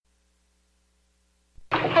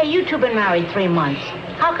Hey, you two been married 3 months.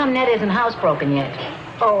 How come Ned isn't housebroken yet?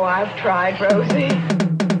 Oh, I've tried, Rosie.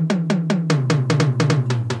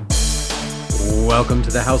 Welcome to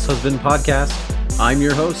the House Husband Podcast. I'm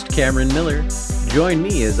your host, Cameron Miller. Join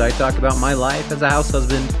me as I talk about my life as a house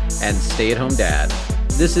husband and stay-at-home dad.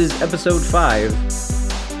 This is episode 5.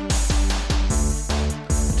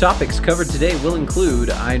 Topics covered today will include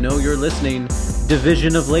I Know You're Listening,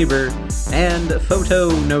 Division of Labor, and Photo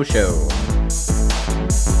No-Show.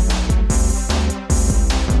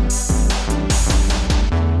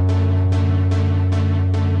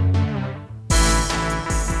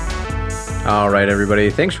 All right, everybody.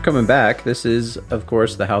 Thanks for coming back. This is, of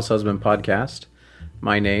course, the House Husband Podcast.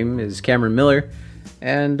 My name is Cameron Miller,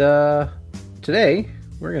 and today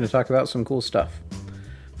we're going to talk about some cool stuff.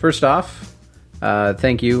 First off,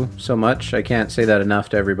 thank you so much. I can't say that enough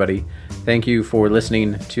to everybody. Thank you for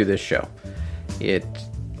listening to this show. It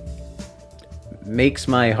makes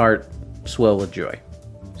my heart swell with joy.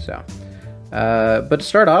 So, but to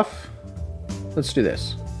start off, let's do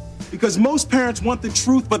this. Because most parents want the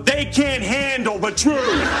truth, but they can't handle the truth.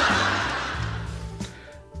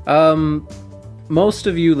 Most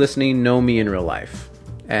of you listening know me in real life.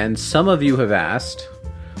 And some of you have asked,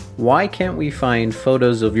 why can't we find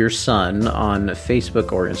photos of your son on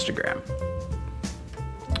Facebook or Instagram?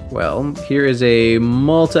 Well, here is a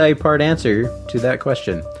multi-part answer to that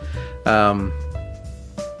question. And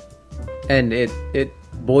it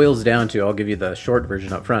boils down to, I'll give you the short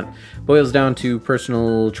version up front, boils down to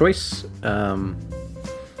personal choice.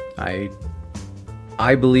 I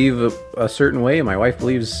believe a certain way, and my wife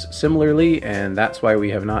believes similarly, and that's why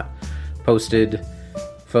we have not posted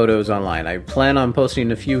photos online. I plan on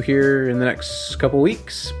posting a few here in the next couple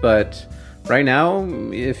weeks, but right now,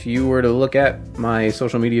 if you were to look at my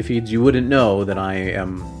social media feeds, you wouldn't know that I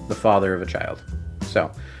am the father of a child.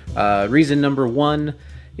 So, reason number 1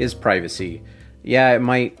 is privacy. Yeah, it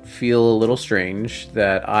might feel a little strange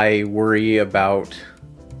that I worry about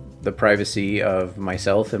the privacy of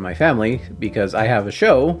myself and my family because I have a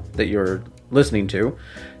show that you're listening to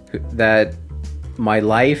that my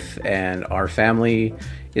life and our family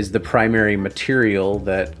is the primary material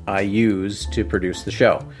that I use to produce the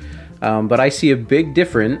show. But I see a big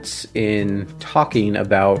difference in talking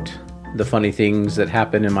about the funny things that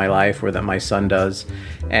happen in my life or that my son does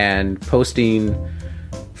and posting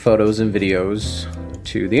photos and videos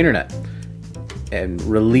to the internet and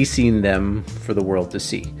releasing them for the world to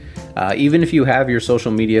see. Even if you have your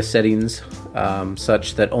social media settings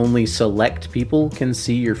such that only select people can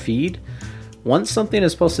see your feed, once something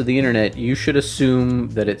is posted to the internet, you should assume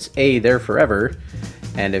that it's A, there forever,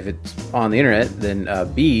 and if it's on the internet, then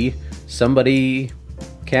B, somebody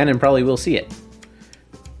can and probably will see it.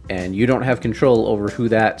 And you don't have control over who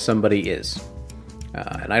that somebody is.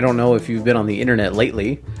 And I don't know if you've been on the internet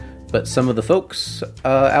lately, but some of the folks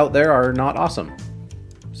out there are not awesome.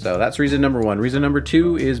 So that's reason number 1. Reason number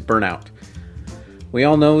 2 is burnout. We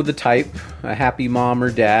all know the type. A happy mom or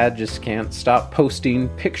dad just can't stop posting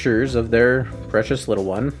pictures of their precious little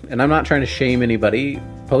one. And I'm not trying to shame anybody.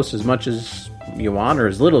 Post as much as you want or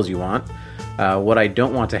as little as you want. What I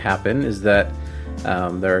don't want to happen is that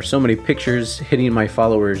there are so many pictures hitting my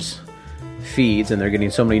followers' feeds and they're getting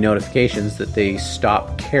so many notifications that they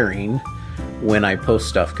stop caring when I post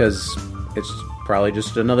stuff because it's probably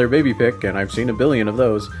just another baby pic and I've seen a billion of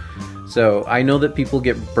those. So I know that people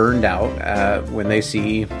get burned out when they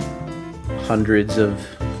see hundreds of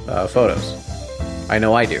photos. I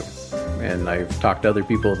know I do, and I've talked to other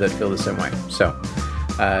people that feel the same way. So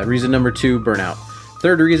reason number 2, burnout.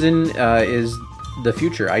 Third reason is the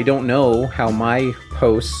future. I don't know how my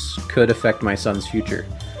posts could affect my son's future.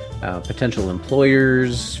 Potential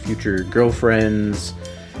employers, future girlfriends,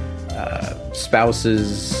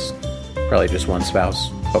 spouses, probably just one spouse,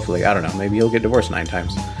 hopefully, I don't know, maybe he'll get divorced 9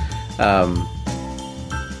 times,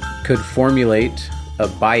 could formulate a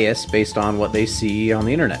bias based on what they see on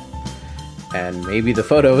the internet. And maybe the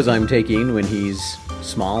photos I'm taking when he's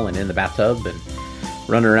small and in the bathtub and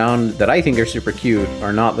running around that I think are super cute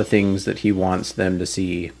are not the things that he wants them to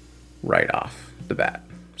see right off the bat.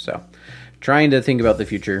 So, trying to think about the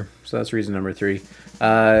future. So that's reason number 3.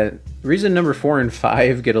 Reason number 4 and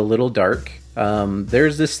 5 get a little dark.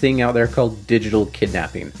 There's this thing out there called digital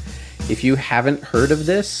kidnapping. If you haven't heard of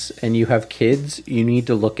this and you have kids, you need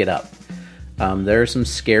to look it up. There are some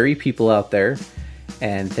scary people out there,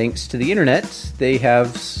 and thanks to the internet, they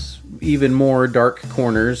have even more dark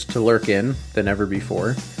corners to lurk in than ever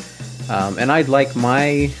before. And I'd like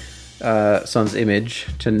my son's image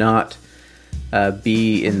to not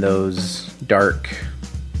be in those dark,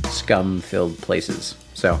 scum-filled places.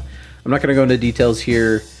 So I'm not going to go into details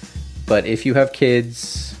here, but if you have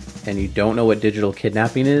kids, and you don't know what digital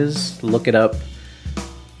kidnapping is, look it up.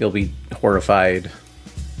 You'll be horrified,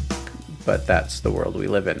 but that's the world we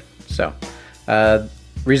live in. So,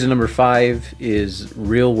 reason number 5 is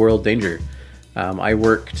real world danger. I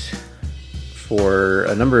worked for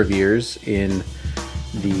a number of years in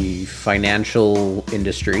the financial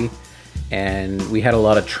industry, and we had a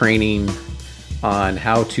lot of training on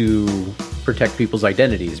how to protect people's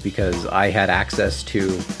identities because I had access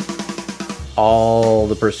to all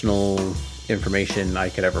the personal information I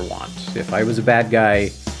could ever want. If I was a bad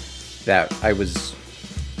guy, it was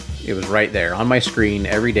right there on my screen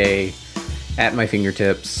every day at my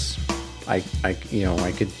fingertips. I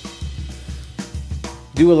could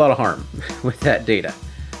do a lot of harm with that data.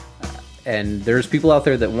 And there's people out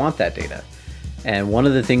there that want that data. And one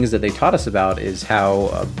of the things that they taught us about is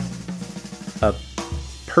how a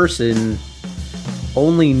person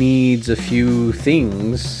only needs a few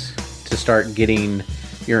things to start getting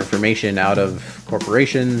your information out of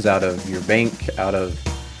corporations, out of your bank, out of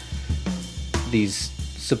these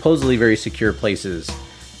supposedly very secure places.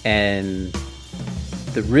 And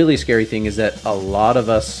the really scary thing is that a lot of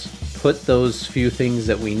us put those few things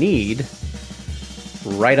that we need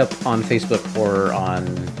right up on Facebook or on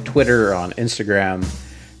Twitter or on Instagram.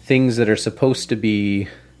 Things that are supposed to be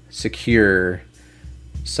secure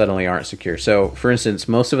suddenly aren't secure. So, for instance,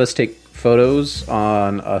 most of us take photos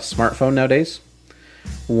on a smartphone nowadays.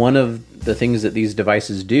 One of the things that these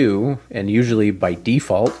devices do, and usually by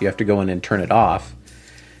default, you have to go in and turn it off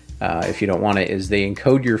if you don't want it, is they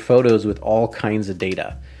encode your photos with all kinds of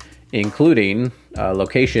data, including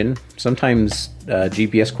location, sometimes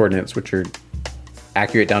GPS coordinates, which are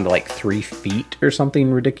accurate down to like 3 feet or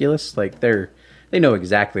something ridiculous. Like they know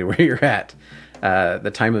exactly where you're at,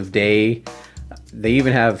 the time of day. They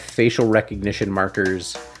even have facial recognition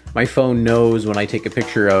markers. My phone knows when I take a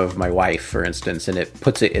picture of my wife, for instance, and it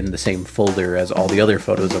puts it in the same folder as all the other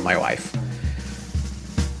photos of my wife.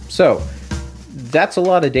 So that's a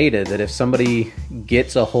lot of data that if somebody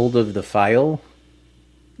gets a hold of the file,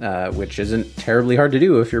 which isn't terribly hard to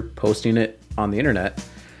do if you're posting it on the internet,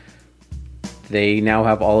 they now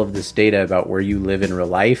have all of this data about where you live in real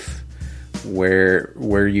life,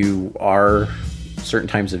 where you are certain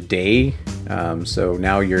times of day. So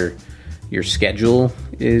now your schedule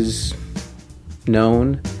is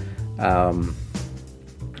known.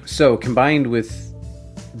 So combined with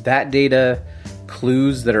that data,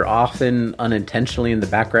 clues that are often unintentionally in the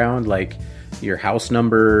background, like your house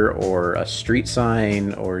number or a street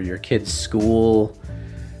sign or your kid's school,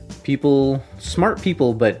 smart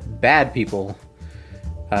people but bad people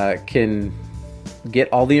can get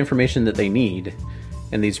all the information that they need,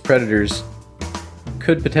 and these predators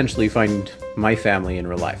could potentially find my family in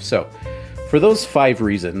real life. So for those 5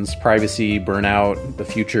 reasons, privacy, burnout, the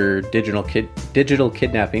future, digital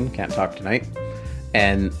kidnapping, can't talk tonight,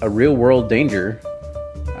 and a real world danger,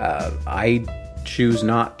 I choose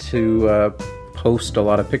not to post a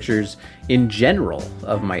lot of pictures in general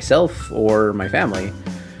of myself or my family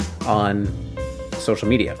on social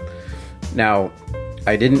media. Now,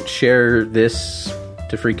 I didn't share this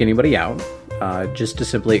to freak anybody out, just to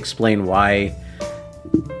simply explain why,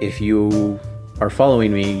 if you are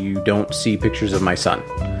following me, you don't see pictures of my son.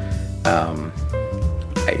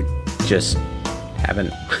 I just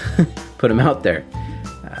haven't put him out there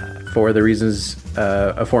for the reasons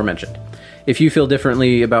aforementioned. If you feel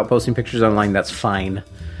differently about posting pictures online, that's fine.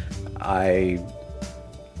 I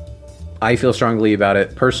feel strongly about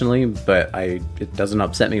it personally, but it doesn't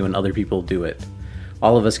upset me when other people do it.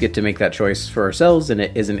 All of us get to make that choice for ourselves, and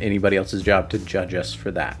it isn't anybody else's job to judge us for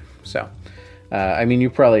that. So, you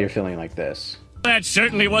probably are feeling like this. That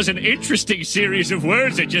certainly was an interesting series of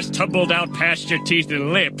words that just tumbled out past your teeth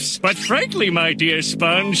and lips. But frankly, my dear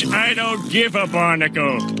Sponge, I don't give a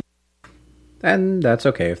barnacle. And that's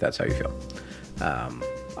okay if that's how you feel.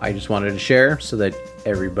 I just wanted to share so that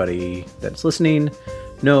everybody that's listening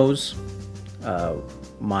knows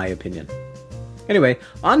my opinion. Anyway,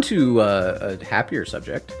 on to a happier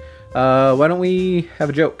subject. Why don't we have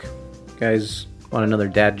a joke? You guys want another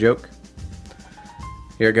dad joke?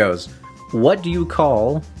 Here it goes. What do you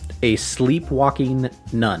call a sleepwalking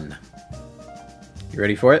nun? You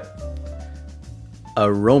ready for it?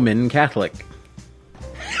 A Roman Catholic.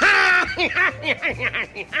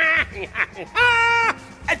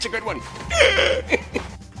 That's a good one.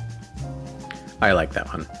 I like that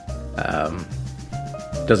one.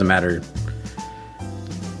 Doesn't matter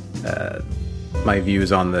my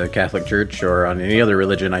views on the Catholic Church or on any other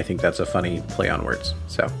religion. I think that's a funny play on words.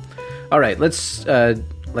 So, all right, let's,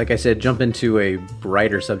 like I said, jump into a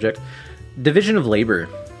brighter subject. Division of labor.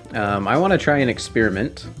 I want to try an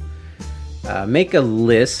experiment make a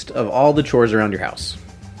list of all the chores around your house.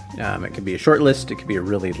 It could be a short list, it could be a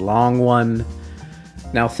really long one.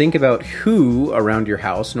 Now think about who around your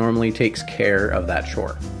house normally takes care of that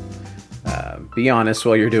chore. Be honest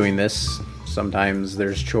while you're doing this. Sometimes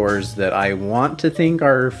there's chores that I want to think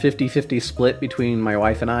are 50-50 split between my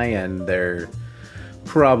wife and I, and they're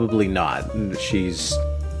probably not. She's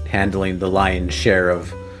handling the lion's share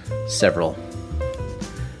of several.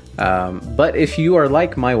 But if you are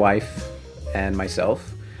like my wife and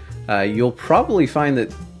myself, you'll probably find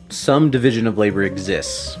that some division of labor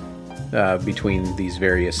exists between these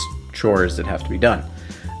various chores that have to be done.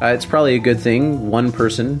 It's probably a good thing. One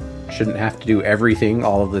person shouldn't have to do everything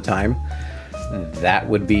all of the time. That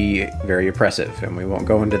would be very oppressive, and we won't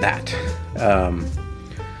go into that.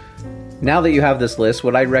 Now that you have this list,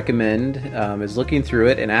 what I recommend is looking through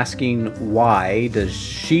it and asking, why does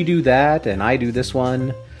she do that and I do this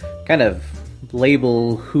one? Kind of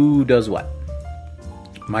label who does what.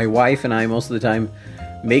 My wife and I, most of the time,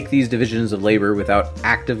 make these divisions of labor without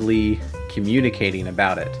actively communicating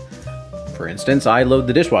about it. For instance, I load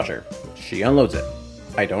the dishwasher. She unloads it.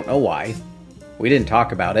 I don't know why. We didn't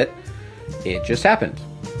talk about it. It just happened.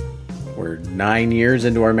 We're 9 years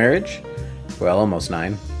into our marriage. Well, almost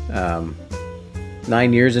 9.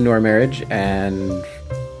 9 years into our marriage, and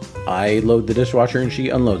I load the dishwasher and she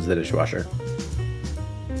unloads the dishwasher.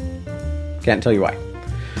 Can't tell you why.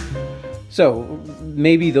 So,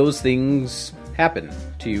 maybe those things happen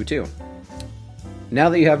to you too. Now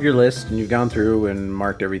that you have your list and you've gone through and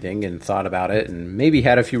marked everything and thought about it and maybe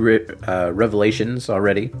had a few revelations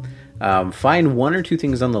already, find one or two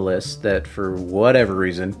things on the list that for whatever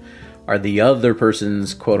reason are the other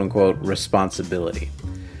person's quote-unquote responsibility.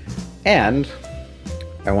 And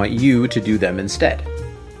I want you to do them instead.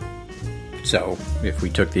 So, if we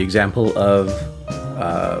took the example of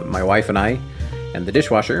my wife and I and the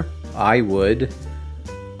dishwasher, I would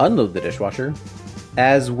unload the dishwasher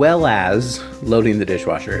as well as loading the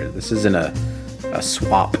dishwasher. This isn't a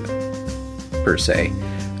swap per se.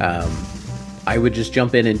 I would just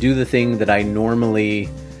jump in and do the thing that I normally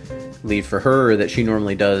leave for her, or that she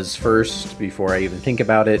normally does first before I even think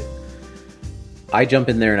about it. I jump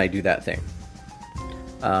in there and I do that thing.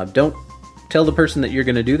 Don't tell the person that you're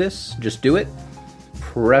going to do this. Just do it.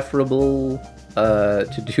 Preferable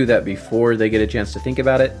to do that before they get a chance to think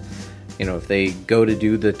about it. You know, if they go to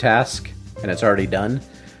do the task and it's already done,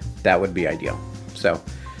 that would be ideal. So,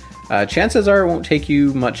 chances are it won't take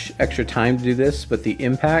you much extra time to do this, but the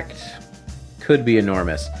impact could be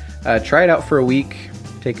enormous. Try it out for a week.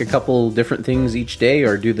 Take a couple different things each day,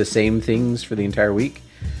 or do the same things for the entire week.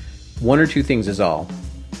 One or two things is all.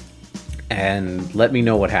 And let me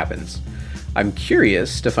know what happens. I'm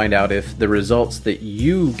curious to find out if the results that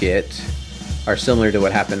you get are similar to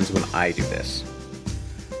what happens when I do this.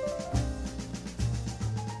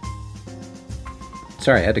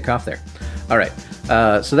 Sorry, I had to cough there. All right,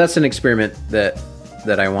 so that's an experiment that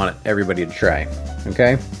I want everybody to try,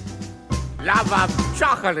 okay? Love of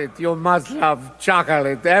chocolate, you must love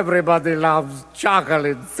chocolate. Everybody loves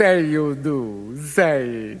chocolate. Say you do. Say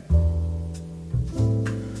it.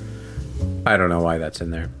 I don't know why that's in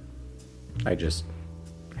there. I just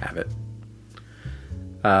have it.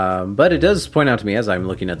 But it does point out to me as I'm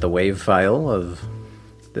looking at the WAV file of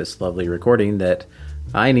this lovely recording that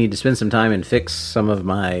I need to spend some time and fix some of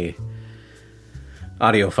my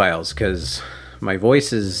audio files, because my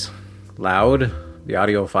voice is loud. The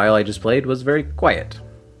audio file I just played was very quiet.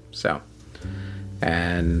 So,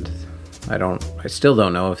 and I still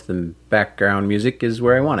don't know if the background music is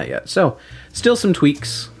where I want it yet. So, still some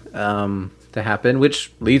tweaks to happen,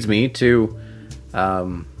 which leads me to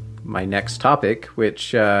my next topic,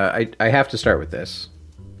 which I have to start with this.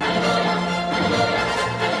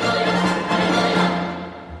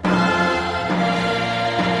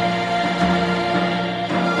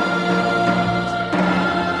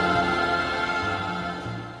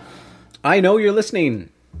 I know you're listening.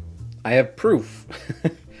 I have proof.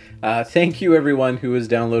 Thank you, everyone who has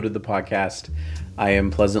downloaded the podcast. I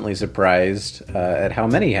am pleasantly surprised at how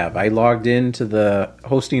many have. I logged into the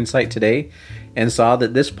hosting site today and saw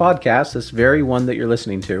that this podcast, this very one that you're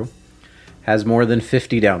listening to, has more than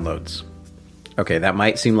 50 downloads. Okay, that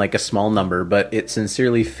might seem like a small number, but it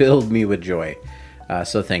sincerely filled me with joy.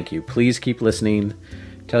 So thank you. Please keep listening.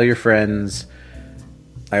 Tell your friends.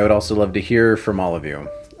 I would also love to hear from all of you.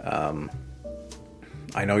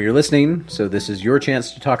 I know you're listening, so this is your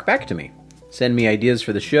chance to talk back to me. Send me ideas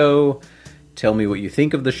for the show. Tell me what you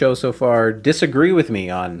think of the show so far. Disagree with me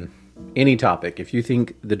on any topic. If you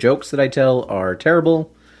think the jokes that I tell are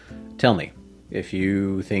terrible, tell me. If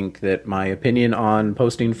you think that my opinion on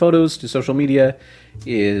posting photos to social media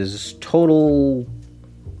is total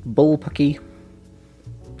bullpucky,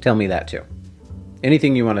 tell me that too.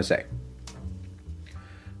 Anything you want to say.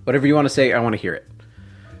 Whatever you want to say, I want to hear it.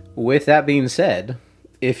 With that being said,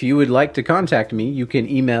 if you would like to contact me, you can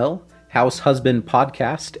email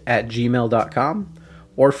househusbandpodcast@gmail.com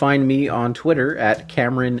or find me on Twitter at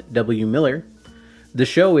Cameron W. Miller. The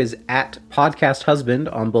show is at Podcast Husband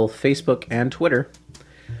on both Facebook and Twitter.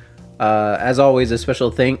 As always, a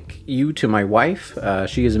special thank you to my wife.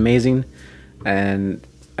 She is amazing, and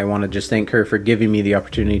I want to just thank her for giving me the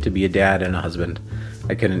opportunity to be a dad and a husband.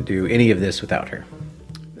 I couldn't do any of this without her.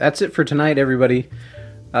 That's it for tonight, everybody.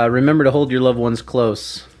 Remember to hold your loved ones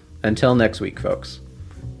close. Until next week, folks.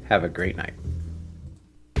 Have a great night.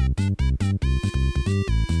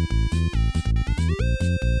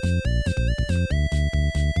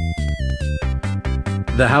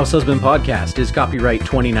 The House Husband Podcast is copyright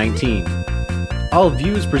 2019. All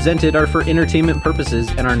views presented are for entertainment purposes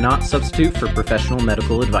and are not substitute for professional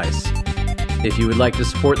medical advice. If you would like to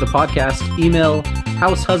support the podcast, email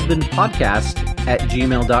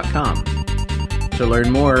househusbandpodcast@gmail.com. To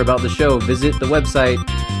learn more about the show, visit the website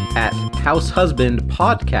at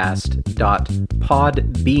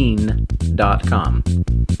househusbandpodcast.podbean.com.